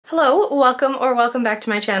Hello, welcome back to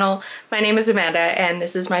my channel. My name is Amanda and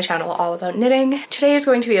this is my channel all about knitting. Today is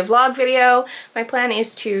going to be a vlog video. My plan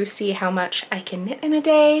is to see how much I can knit in a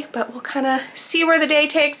day, but we'll kind of see where the day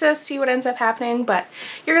takes us, see what ends up happening, but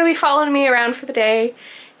you're going to be following me around for the day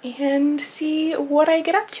and see what I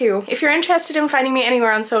get up to. If you're interested in finding me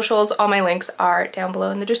anywhere on socials, all my links are down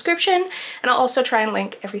below in the description, and I'll also try and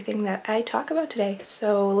link everything that I talk about today.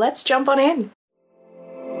 So let's jump on in.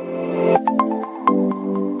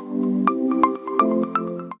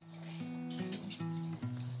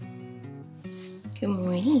 Good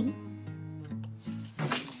morning.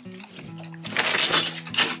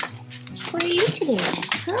 How are you today?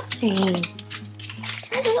 Hi.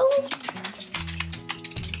 Hello.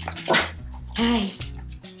 Hi.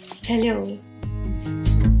 Hello.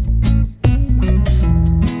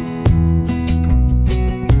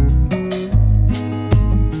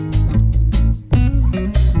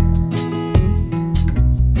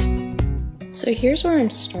 So here's where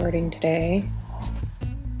I'm starting today.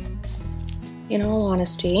 In all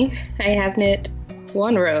honesty, I have knit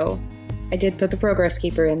one row. I did put the progress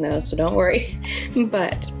keeper in though, so don't worry.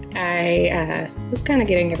 But I was kind of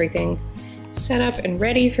getting everything set up and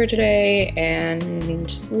ready for today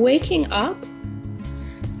and waking up.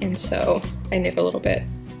 And so I knit a little bit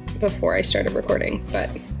before I started recording. But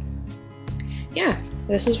yeah,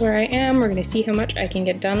 this is where I am. We're gonna see how much I can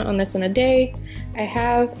get done on this in a day. I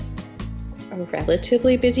have a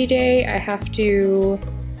relatively busy day. I have to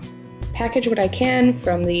package what I can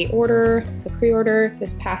from the pre-order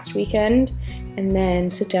this past weekend, and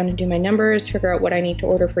then sit down and do my numbers, figure out what I need to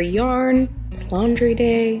order for yarn. It's laundry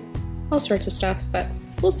day, all sorts of stuff, but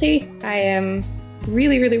we'll see. I am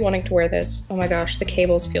really wanting to wear this. Oh my gosh, the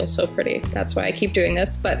cables feel so pretty. That's why I keep doing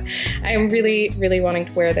this, but I am really wanting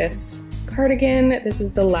to wear this cardigan. This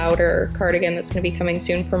is the Lauder cardigan that's going to be coming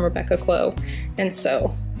soon from Clow, and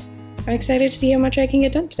so I'm excited to see how much I can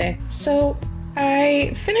get done today. So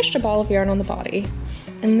I finished a ball of yarn on the body,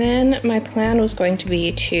 and then my plan was going to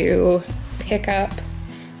be to pick up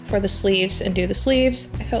for the sleeves and do the sleeves.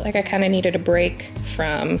 I felt like I kind of needed a break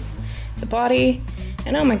from the body,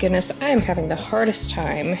 and oh my goodness, I am having the hardest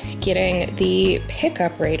time getting the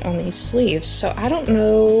pickup rate on these sleeves, so I don't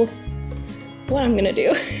know what I'm gonna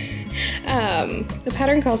do. The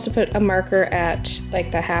pattern calls to put a marker at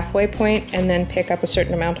like the halfway point and then pick up a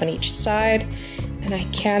certain amount on each side, and I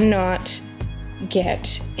cannot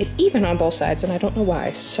get it even on both sides, and I don't know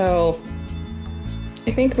why. So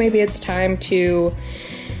I think maybe it's time to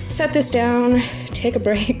set this down, take a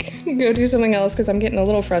break, go do something else, because I'm getting a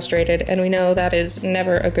little frustrated, and we know that is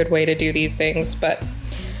never a good way to do these things. But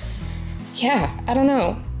yeah, I don't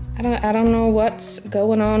know. I don't know what's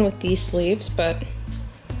going on with these sleeves, but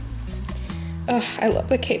I love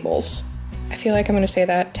the cables. I feel like I'm gonna say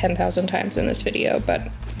that 10,000 times in this video, but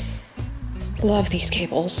love these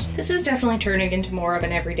cables. This is definitely turning into more of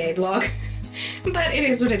an everyday vlog, but it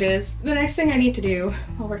is what it is. The next thing I need to do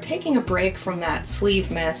while we're taking a break from that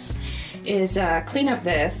sleeve mess is clean up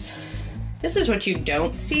this. This is what you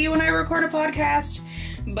don't see when I record a podcast,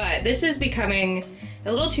 but this is becoming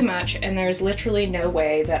a little too much, and there's literally no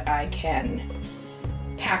way that I can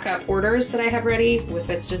pack up orders that I have ready with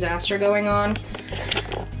this disaster going on.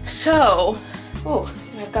 So, oh,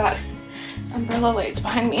 I've got umbrella lights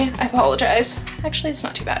behind me. I apologize. Actually, it's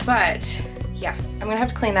not too bad. But yeah, I'm gonna have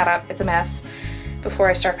to clean that up. It's a mess before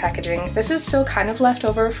I start packaging. This is still kind of left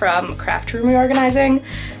over from craft room reorganizing.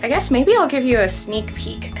 I guess maybe I'll give you a sneak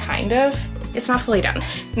peek, kind of. It's not fully done,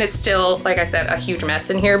 and it's still, like I said, a huge mess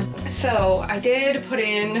in here. So I did put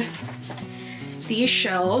in these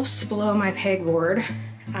shelves below my pegboard.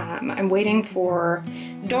 I'm waiting for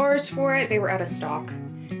doors for it. They were out of stock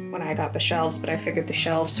when I got the shelves, but I figured the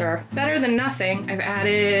shelves are better than nothing. I've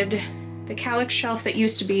added the calyx shelf that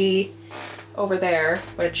used to be over there,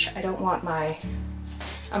 which I don't want my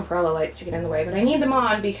umbrella lights to get in the way, but I need them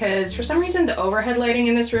on because for some reason the overhead lighting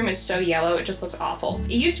in this room is so yellow, it just looks awful.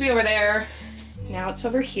 It used to be over there, now it's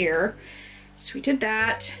over here. So we did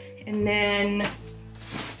that, and then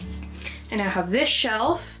I now have this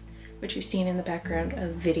shelf, which you've seen in the background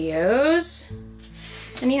of videos.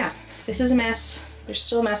 And yeah, this is a mess. There's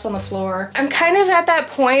still a mess on the floor. I'm kind of at that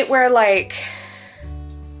point where, like,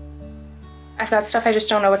 I've got stuff I just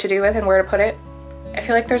don't know what to do with and where to put it. I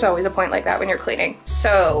feel like there's always a point like that when you're cleaning.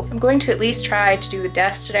 So I'm going to at least try to do the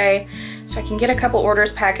desk today so I can get a couple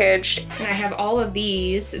orders packaged. And I have all of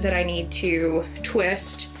these that I need to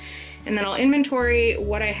twist. And then I'll inventory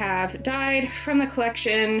what I have dyed from the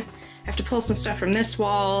collection. I have to pull some stuff from this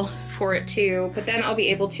wall for it too, but then I'll be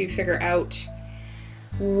able to figure out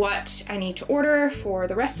what I need to order for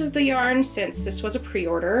the rest of the yarn, since this was a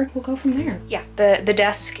pre-order. We'll go from there. Yeah, the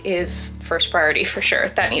desk is first priority for sure.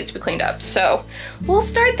 That needs to be cleaned up, so we'll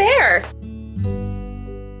start there.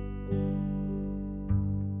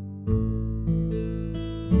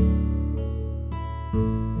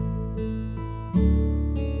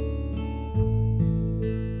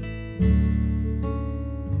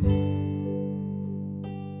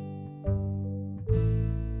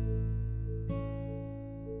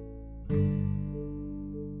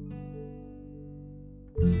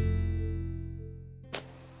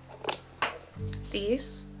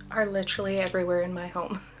 These are literally everywhere in my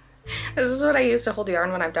home. This is what I use to hold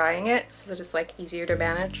yarn when I'm dyeing it, so that it's like easier to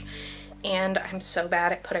manage. And I'm so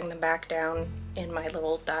bad at putting them back down in my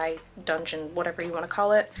little dye dungeon, whatever you want to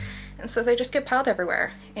call it. And so they just get piled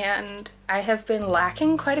everywhere. And I have been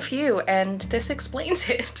lacking quite a few, and this explains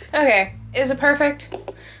it. Okay, is it perfect?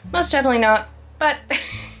 Most definitely not, but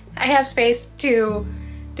I have space to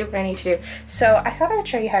do what I need to do. So I thought I would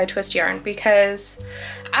show you how I twist yarn, because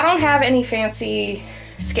I don't have any fancy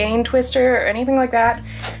skein twister or anything like that.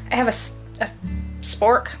 I have a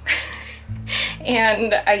spork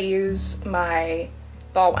and I use my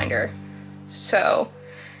ball winder. So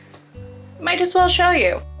might as well show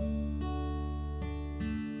you.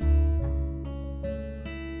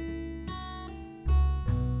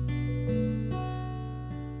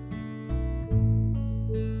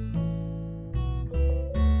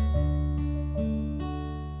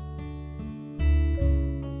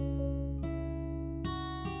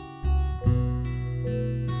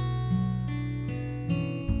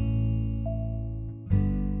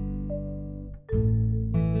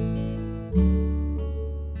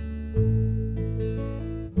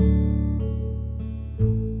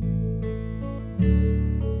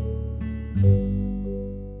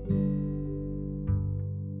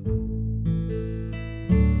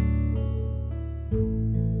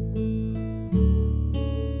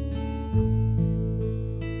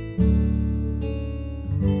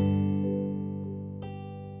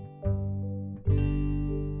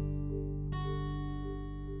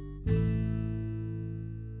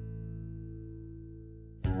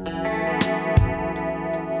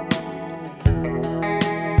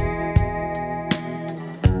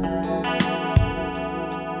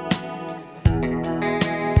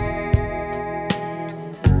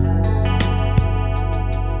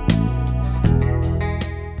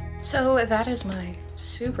 So that is my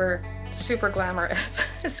super glamorous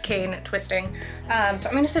skein twisting. So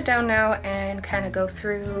I'm gonna sit down now and kind of go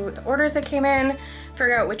through the orders that came in,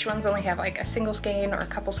 figure out which ones only have like a single skein or a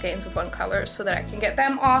couple skeins of one color, so that I can get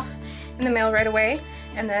them off in the mail right away,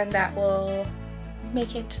 and then that will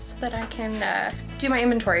make it so that I can do my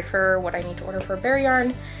inventory for what I need to order for bear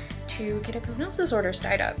yarn to get everyone else's orders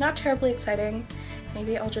tied up. Not terribly exciting.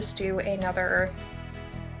 Maybe I'll just do another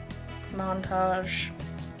montage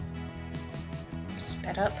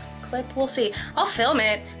sped up clip. We'll see. I'll film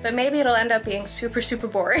it, but maybe it'll end up being super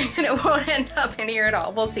boring and it won't end up in here at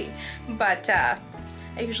all. We'll see. But I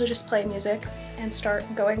usually just play music and start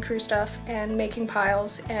going through stuff and making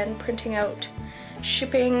piles and printing out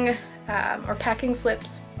shipping or packing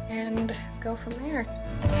slips and go from there.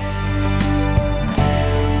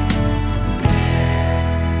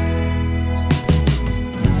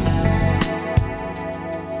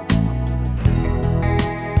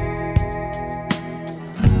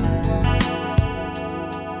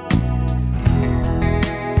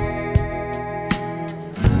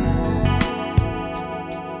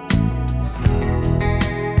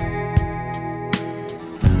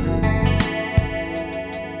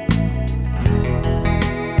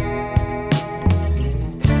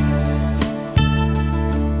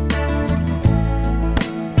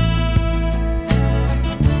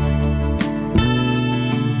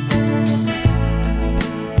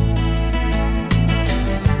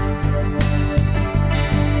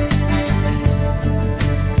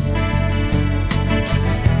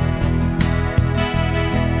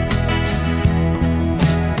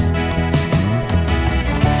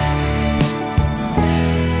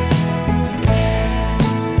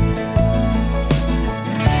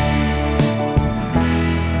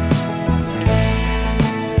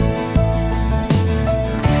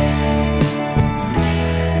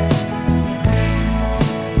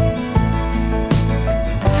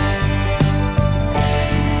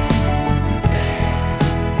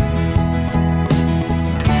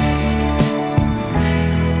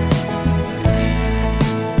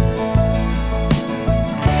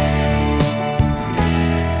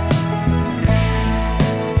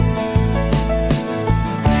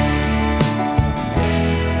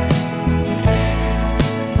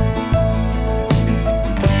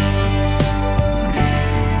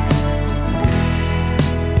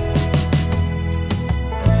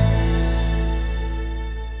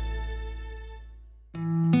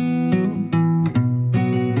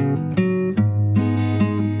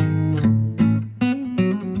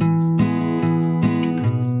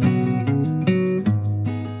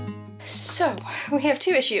 So we have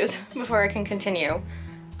two issues before I can continue.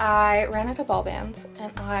 I ran out of ball bands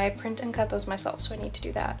and I print and cut those myself, so I need to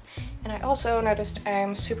do that. And I also noticed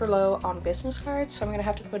I'm super low on business cards, so I'm gonna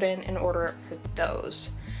have to put in an order for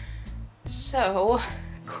those. So,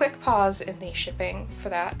 quick pause in the shipping for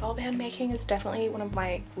that. Ball band making is definitely one of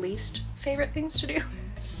my least favorite things to do.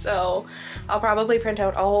 So I'll probably print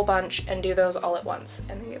out a whole bunch and do those all at once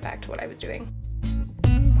and then get back to what I was doing.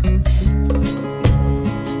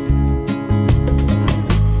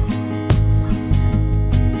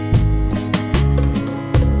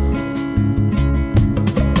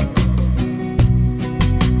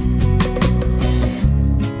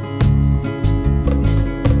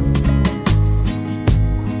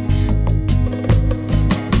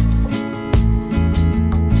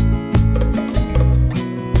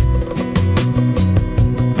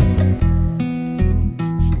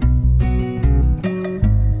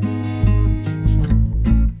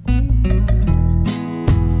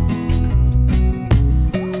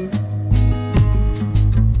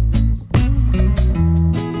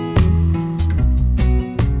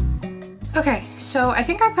 Okay, so I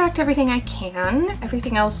think I packed everything I can.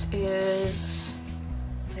 Everything else is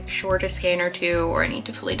like short a skein or two, or I need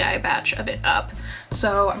to fully dye a batch of it up.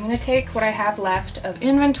 So I'm gonna take what I have left of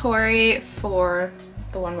inventory for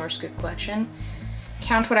the One More Scoop collection,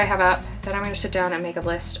 count what I have up, then I'm gonna sit down and make a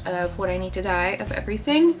list of what I need to dye of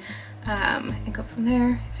everything, and go from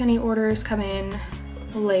there. If any orders come in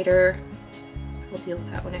later, we'll deal with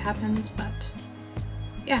that when it happens, but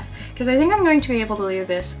yeah, because I think I'm going to be able to leave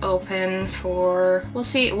this open for, we'll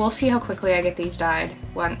see how quickly I get these dyed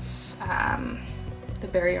once the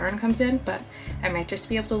berry yarn comes in, but I might just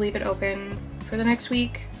be able to leave it open for the next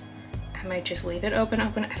week. I might just leave it open, I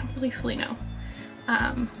don't really fully know.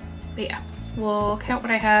 But yeah, we'll count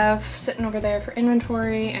what I have sitting over there for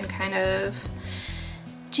inventory and kind of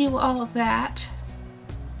do all of that.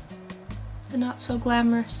 The not so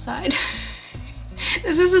glamorous side.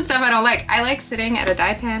 This is the stuff I don't like. I like sitting at a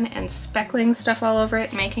dye pen and speckling stuff all over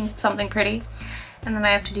it, making something pretty, and then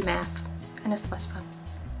I have to do math, and it's less fun,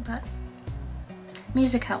 but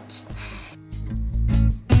music helps.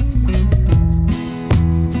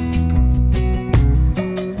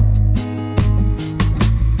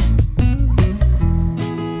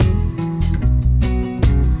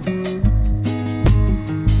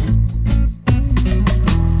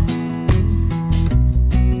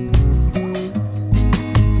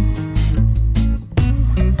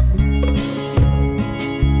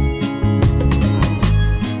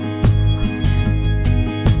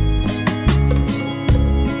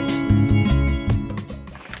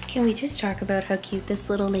 Can we just talk about how cute this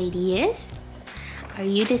little lady is? Are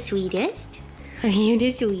you the sweetest? Are you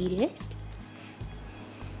the sweetest?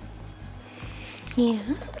 Yeah?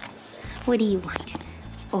 What do you want?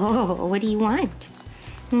 Oh, what do you want?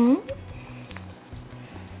 Hmm?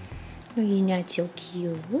 Are you not so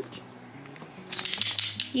cute?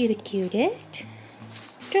 You the cutest?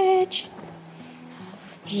 Stretch.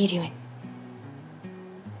 What are you doing?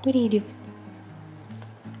 What are you doing?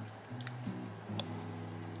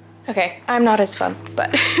 Okay, I'm not as fun,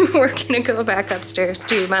 but we're gonna go back upstairs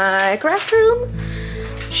to my craft room.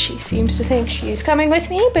 She seems to think she's coming with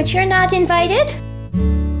me, but you're not invited.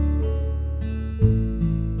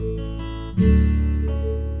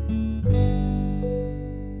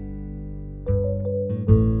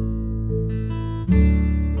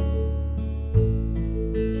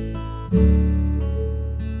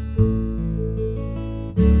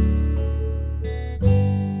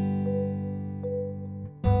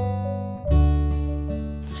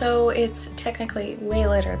 So it's technically way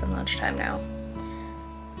later than lunchtime now,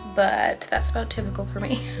 but that's about typical for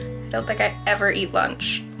me. I don't think I ever eat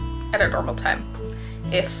lunch at a normal time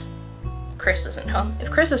if Chris isn't home. If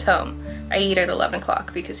Chris is home, I eat at 11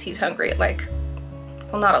 o'clock because he's hungry at like,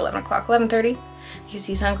 well, not 11 o'clock, 11:30, because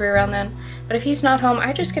he's hungry around then. But if he's not home,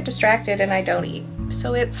 I just get distracted and I don't eat.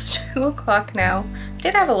 So it's 2 o'clock now. I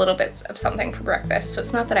did have a little bit of something for breakfast, so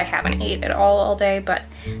it's not that I haven't ate at all day, but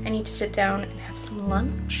I need to sit down and have some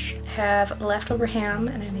lunch. I have leftover ham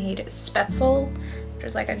and I made spätzle, which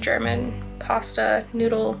is like a German pasta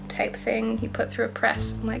noodle type thing you put through a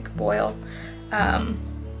press and like boil.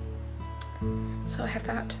 So I have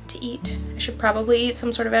that to eat. I should probably eat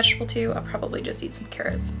some sort of vegetable too. I'll probably just eat some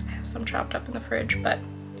carrots. I have some chopped up in the fridge, but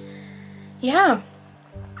yeah,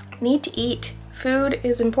 need to eat. Food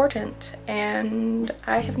is important, and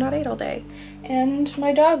I have not ate all day. And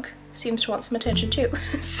my dog seems to want some attention too,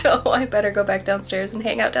 so I better go back downstairs and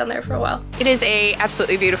hang out down there for a while. It is a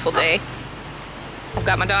absolutely beautiful day. I've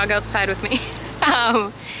got my dog outside with me.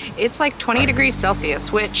 It's like 20 degrees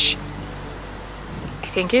Celsius, which I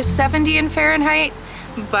think is 70 in Fahrenheit.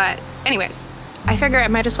 But anyways, I figure I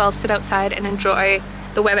might as well sit outside and enjoy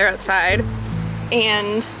the weather outside.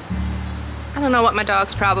 And I don't know what my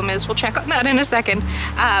dog's problem is. We'll check on that in a second.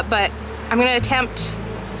 But I'm gonna attempt,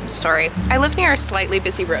 sorry, I live near a slightly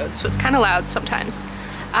busy road, so it's kind of loud sometimes.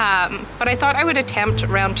 But I thought I would attempt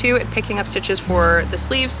round 2 at picking up stitches for the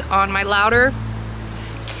sleeves on my Lauder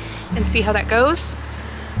and see how that goes.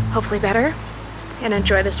 Hopefully better. And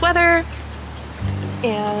enjoy this weather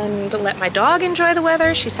and let my dog enjoy the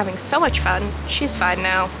weather. She's having so much fun. She's fine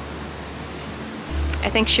now. I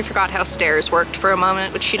think she forgot how stairs worked for a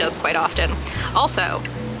moment, which she does quite often. Also,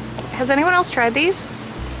 has anyone else tried these?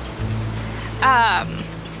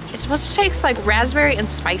 It's supposed to taste like raspberry and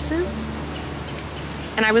spices.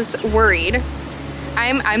 And I was worried.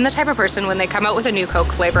 I'm the type of person, when they come out with a new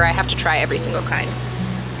Coke flavor, I have to try every single kind.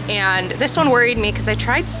 And this one worried me because I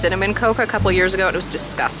tried cinnamon Coke a couple years ago and it was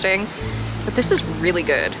disgusting. But this is really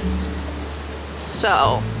good.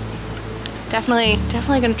 So, definitely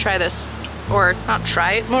gonna try this. Or not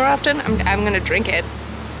try it more often, I'm gonna drink it.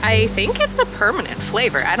 I think it's a permanent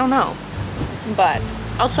flavor, I don't know. But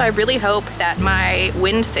also I really hope that my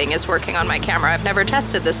wind thing is working on my camera. I've never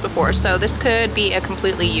tested this before, so this could be a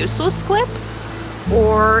completely useless clip,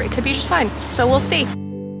 or it could be just fine. So we'll see.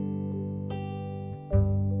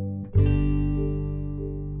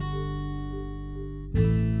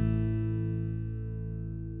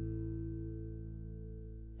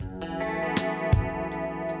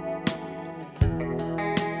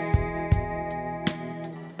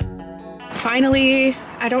 Finally,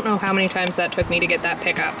 I don't know how many times that took me to get that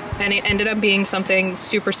pickup, and it ended up being something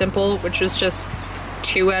super simple, which was just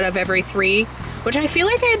 2 out of every 3, which I feel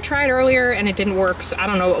like I had tried earlier and it didn't work, so I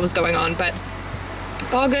don't know what was going on, but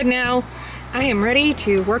all good now. I am ready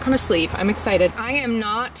to work on a sleeve. I'm excited. I am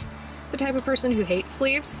not the type of person who hates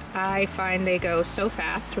sleeves. I find they go so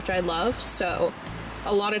fast, which I love, so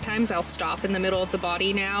a lot of times I'll stop in the middle of the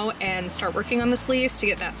body now and start working on the sleeves to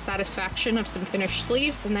get that satisfaction of some finished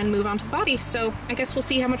sleeves and then move on to the body. So I guess we'll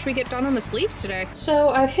see how much we get done on the sleeves today. So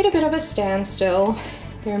I've hit a bit of a standstill.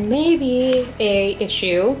 There may be a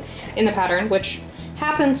issue in the pattern, which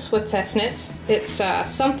happens with test knits. It's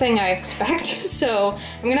something I expect, so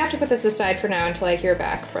I'm gonna have to put this aside for now until I hear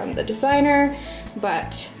back from the designer.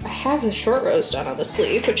 But I have the short rows done on the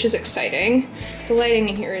sleeve, which is exciting. The lighting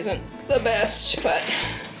in here isn't the best, but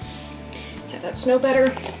yeah, that's no better.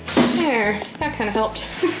 There, that kind of helped.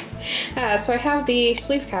 So I have the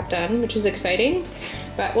sleeve cap done, which is exciting,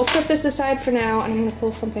 but we'll set this aside for now, and I'm gonna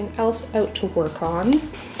pull something else out to work on.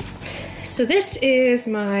 So this is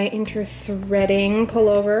my Interthreading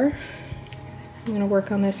pullover. I'm gonna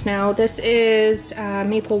work on this now. This is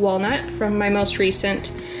Maple Walnut from my most recent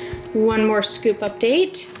One More Scoop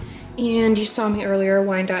update. And you saw me earlier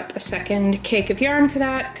wind up a second cake of yarn for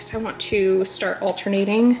that because I want to start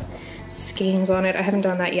alternating skeins on it. I haven't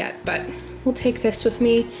done that yet, but we'll take this with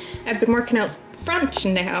me. I've been working out front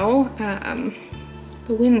now.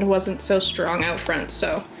 The wind wasn't so strong out front,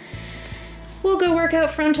 so we'll go work out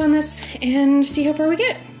front on this and see how far we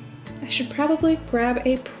get. I should probably grab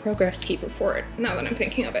a progress keeper for it, now that I'm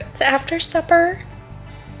thinking of it. It's after supper.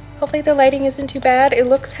 Hopefully the lighting isn't too bad. It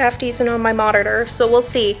looks half decent on my monitor, so we'll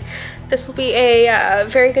see. This will be a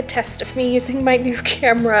very good test of me using my new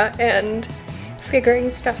camera and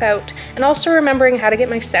figuring stuff out. And also remembering how to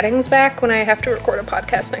get my settings back when I have to record a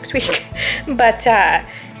podcast next week. But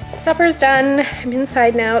supper's done. I'm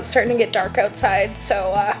inside now. It's starting to get dark outside,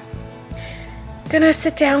 so gonna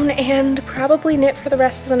sit down and probably knit for the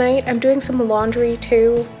rest of the night. I'm doing some laundry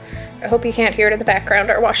too. I hope you can't hear it in the background.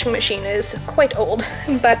 Our washing machine is quite old,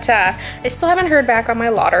 but I still haven't heard back on my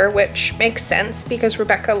Lauder, which makes sense because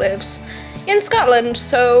Rebecca lives in Scotland,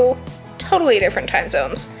 so totally different time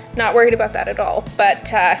zones. Not worried about that at all, but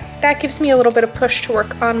that gives me a little bit of push to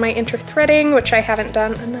work on my interthreading, which I haven't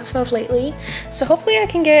done enough of lately. So hopefully I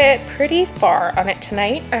can get pretty far on it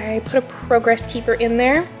tonight. I put a progress keeper in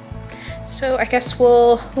there, so I guess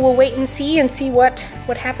we'll wait and see what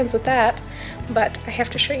happens with that. But I have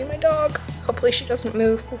to show you my dog. Hopefully she doesn't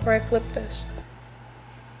move before I flip this.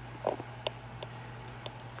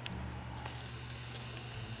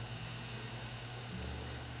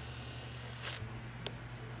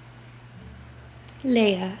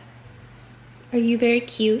 Leia, are you very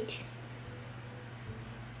cute?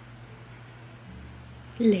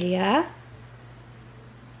 Leia?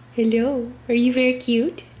 Hello, are you very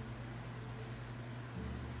cute?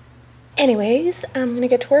 Anyways, I'm gonna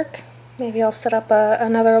get to work. Maybe I'll set up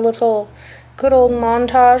another little good old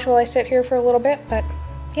montage while I sit here for a little bit, but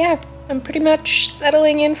yeah, I'm pretty much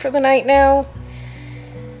settling in for the night now.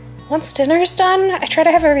 once dinner's done, I try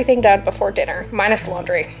to have everything done before dinner, minus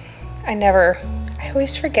laundry. I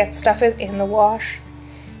always forget stuff is in the wash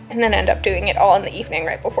and then end up doing it all in the evening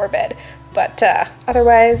right before bed. But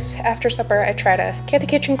otherwise, after supper, I try to get the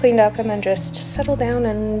kitchen cleaned up and then just settle down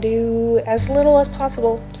and do as little as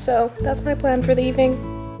possible. So that's my plan for the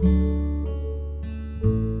evening.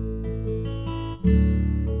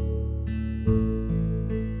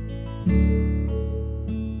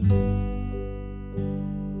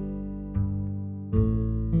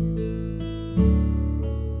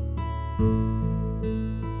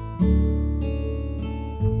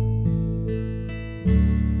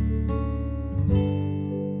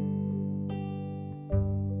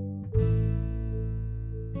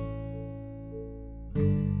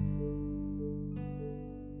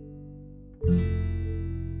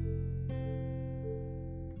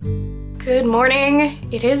 Good morning.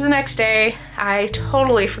 It is the next day. I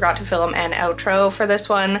totally forgot to film an outro for this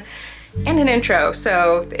one and an intro,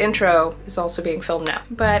 so the intro is also being filmed now.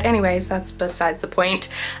 But anyways, that's besides the point.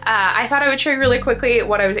 I thought I would show you really quickly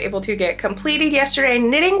what I was able to get completed yesterday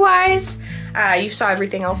knitting wise. You saw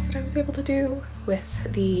everything else that I was able to do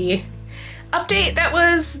with the update that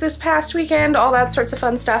was this past weekend, all that sorts of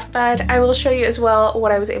fun stuff, but I will show you as well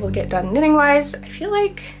what I was able to get done knitting wise. I feel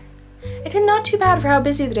like I did not too bad for how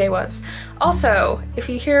busy the day was. Also, if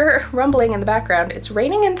you hear rumbling in the background, it's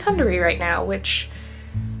raining and thundery right now, which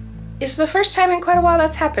is the first time in quite a while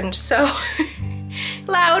that's happened, so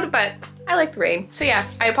loud, but I like the rain. So yeah,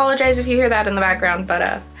 I apologize if you hear that in the background,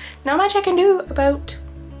 but not much I can do about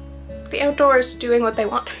the outdoors doing what they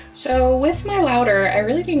want. So with my Lauder, I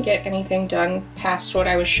really didn't get anything done past what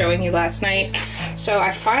I was showing you last night. So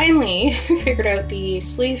I finally figured out the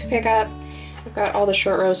sleeve pickup. I've got all the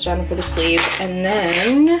short rows done for the sleeve, and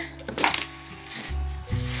then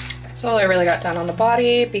that's all I really got done on the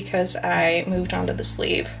body because I moved on to the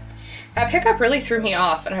sleeve. That pickup really threw me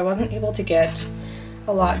off and I wasn't able to get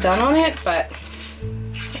a lot done on it, but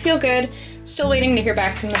I feel good. Still waiting to hear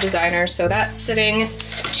back from the designer, so that's sitting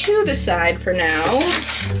to the side for now.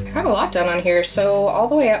 I got a lot done on here, so all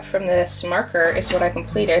the way up from this marker is what I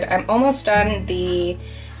completed. I'm almost done the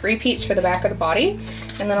repeats for the back of the body,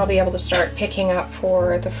 and then I'll be able to start picking up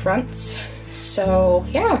for the fronts. So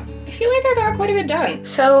yeah, I feel like I got quite a bit done.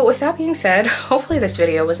 So with that being said, hopefully this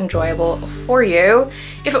video was enjoyable for you.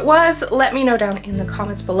 If it was, let me know down in the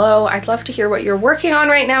comments below. I'd love to hear what you're working on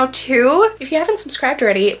right now too. If you haven't subscribed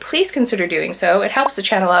already, please consider doing so. It helps the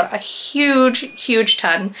channel out a huge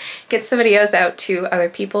ton. Gets the videos out to other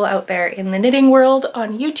people out there in the knitting world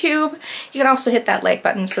on YouTube. You can also hit that like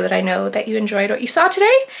button so that I know that you enjoyed what you saw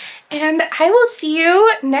today. And I will see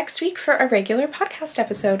you next week for a regular podcast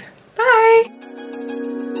episode. Bye!